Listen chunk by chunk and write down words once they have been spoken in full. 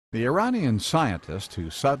The Iranian scientist who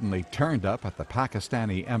suddenly turned up at the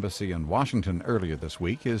Pakistani embassy in Washington earlier this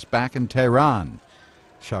week is back in Tehran.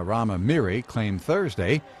 Shahram Amiri claimed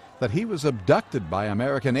Thursday that he was abducted by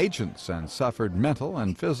American agents and suffered mental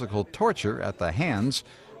and physical torture at the hands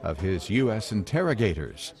of his U.S.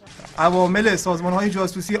 interrogators. Speaking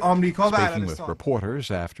with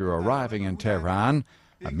reporters after arriving in Tehran,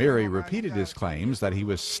 Amiri repeated his claims that he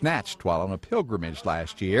was snatched while on a pilgrimage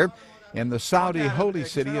last year in the Saudi holy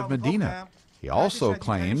city of Medina. He also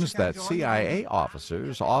claims that CIA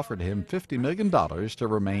officers offered him $50 million to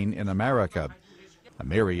remain in America.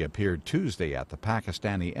 Amiri appeared Tuesday at the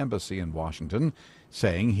Pakistani embassy in Washington,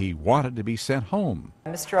 saying he wanted to be sent home.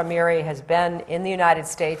 Mr. Amiri has been in the United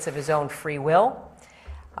States of his own free will,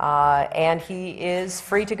 and he is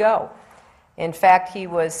free to go. In fact, he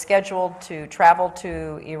was scheduled to travel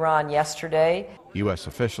to Iran yesterday. U.S.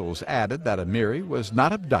 officials added that Amiri was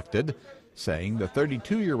not abducted, saying the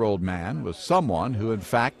 32-year-old man was someone who in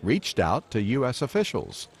fact reached out to U.S.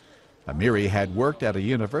 officials. Amiri had worked at a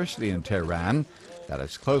university in Tehran that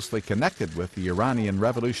is closely connected with the Iranian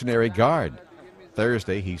Revolutionary Guard.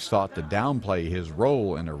 Thursday, he sought to downplay his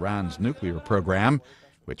role in Iran's nuclear program,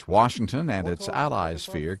 which Washington and its allies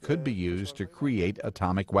fear could be used to create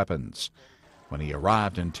atomic weapons. When he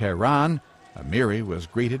arrived in Tehran, Amiri was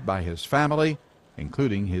greeted by his family,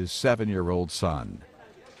 including his 7-year-old son.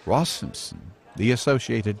 Ross Simpson, The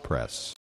Associated Press.